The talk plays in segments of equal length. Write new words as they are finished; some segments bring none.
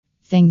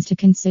Things to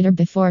consider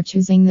before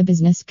choosing the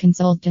business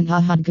consultant.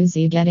 Ohad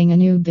Guzi, getting a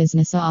new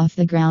business off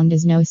the ground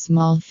is no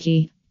small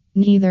feat.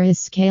 Neither is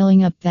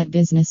scaling up that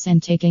business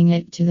and taking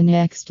it to the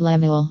next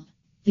level.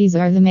 These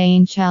are the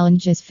main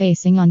challenges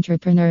facing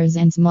entrepreneurs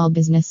and small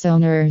business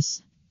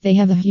owners. They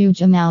have a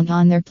huge amount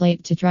on their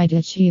plate to try to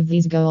achieve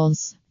these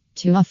goals.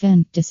 Too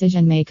often,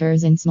 decision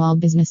makers in small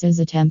businesses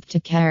attempt to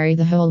carry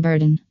the whole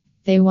burden.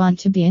 They want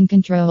to be in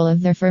control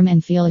of their firm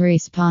and feel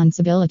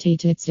responsibility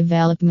to its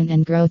development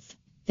and growth.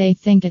 They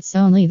think it's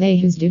only they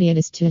whose duty it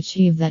is to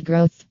achieve that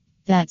growth.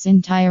 That's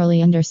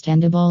entirely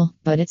understandable,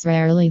 but it's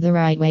rarely the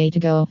right way to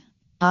go.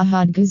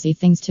 Ohad Guzi,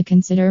 things to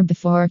consider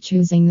before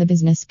choosing the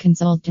business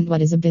consultant.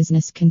 What is a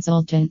business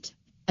consultant?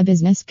 A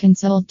business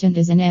consultant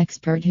is an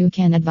expert who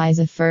can advise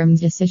a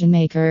firm's decision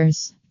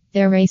makers.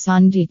 Their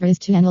raison d'etre is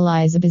to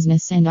analyze a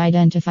business and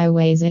identify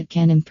ways it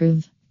can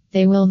improve.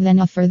 They will then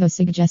offer those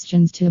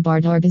suggestions to a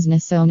board or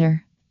business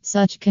owner.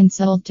 Such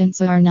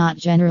consultants are not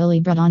generally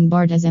brought on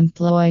board as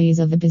employees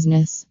of a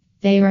business.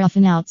 They are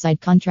often outside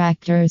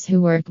contractors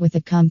who work with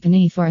a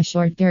company for a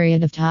short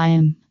period of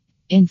time.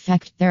 In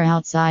fact, their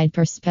outside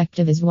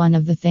perspective is one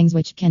of the things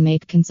which can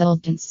make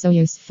consultants so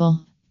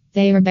useful.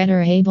 They are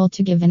better able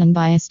to give an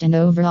unbiased and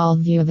overall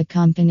view of a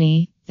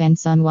company than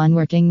someone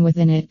working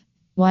within it.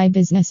 Why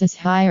businesses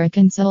hire a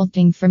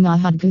consulting firm?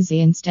 Ohad Guzi,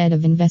 instead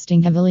of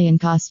investing heavily in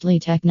costly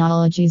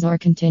technologies or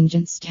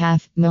contingent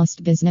staff,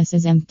 most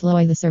businesses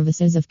employ the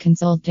services of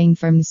consulting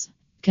firms.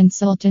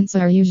 Consultants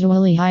are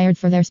usually hired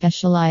for their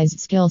specialized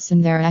skills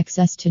and their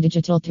access to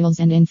digital tools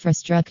and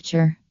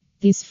infrastructure.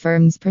 These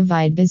firms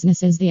provide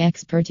businesses the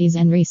expertise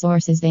and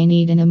resources they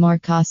need in a more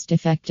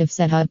cost-effective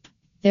setup.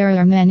 There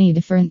are many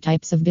different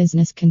types of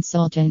business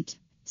consultant.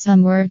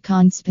 Some work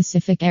on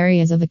specific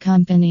areas of a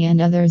company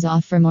and others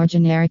offer more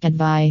generic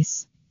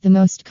advice. The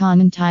most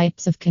common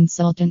types of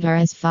consultant are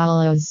as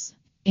follows.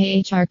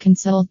 HR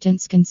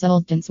consultants.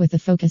 Consultants with a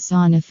focus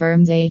on a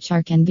firm's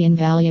HR can be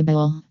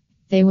invaluable.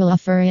 They will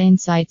offer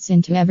insights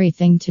into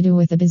everything to do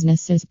with a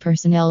business's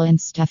personnel and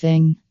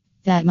staffing.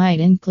 That might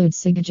include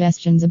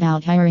suggestions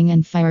about hiring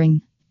and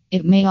firing.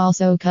 It may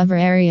also cover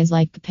areas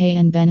like pay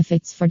and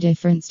benefits for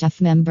different staff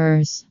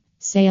members.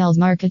 Sales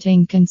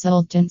marketing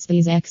consultants.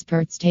 These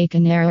experts take a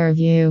narrower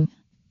view.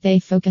 They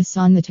focus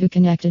on the two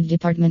connected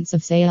departments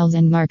of sales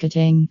and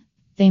marketing.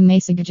 They may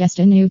suggest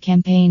a new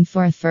campaign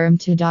for a firm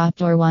to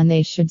adopt or one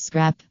they should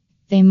scrap.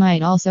 They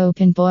might also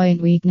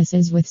pinpoint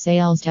weaknesses with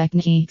sales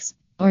techniques,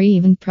 or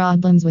even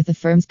problems with the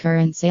firm's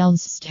current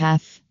sales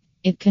staff.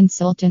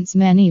 Consultants.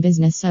 Many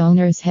business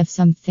owners have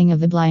something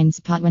of a blind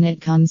spot when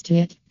it comes to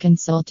it.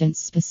 Consultants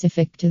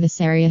specific to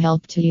this area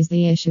help to ease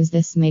the issues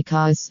this may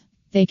cause.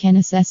 They can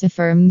assess a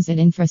firm's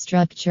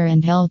infrastructure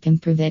and help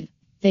improve it.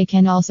 They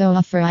can also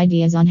offer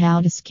ideas on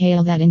how to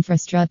scale that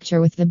infrastructure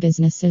with the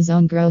business's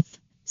own growth.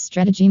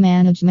 Strategy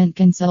management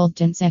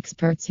consultants.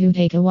 Experts who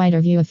take a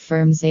wider view of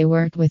firms they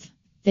work with.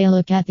 They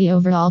look at the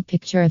overall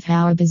picture of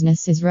how a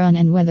business is run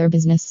and whether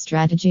business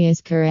strategy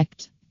is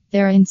correct.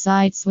 Their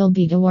insights will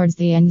be towards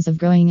the ends of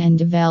growing and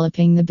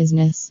developing the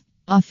business,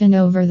 often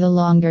over the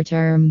longer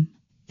term.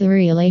 The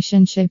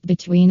relationship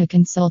between a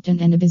consultant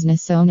and a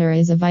business owner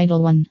is a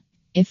vital one.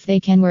 If they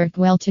can work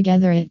well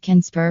together, it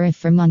can spur a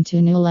firm onto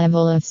a new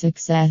level of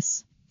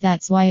success.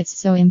 That's why it's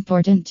so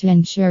important to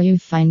ensure you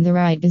find the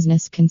right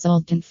business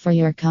consultant for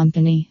your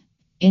company.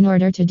 In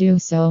order to do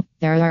so,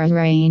 there are a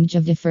range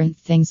of different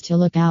things to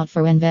look out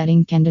for when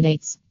vetting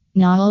candidates.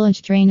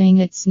 Knowledge training.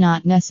 It's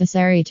not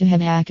necessary to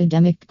have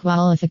academic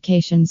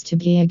qualifications to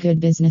be a good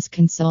business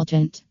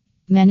consultant.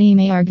 Many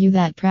may argue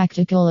that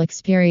practical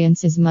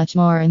experience is much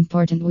more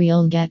important.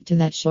 We'll get to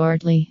that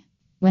shortly.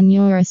 When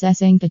you're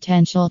assessing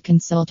potential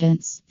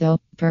consultants, though,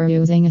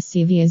 perusing a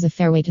CV is a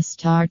fair way to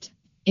start.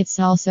 It's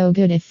also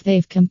good if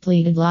they've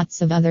completed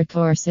lots of other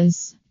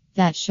courses.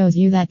 That shows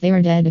you that they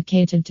are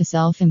dedicated to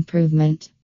self-improvement.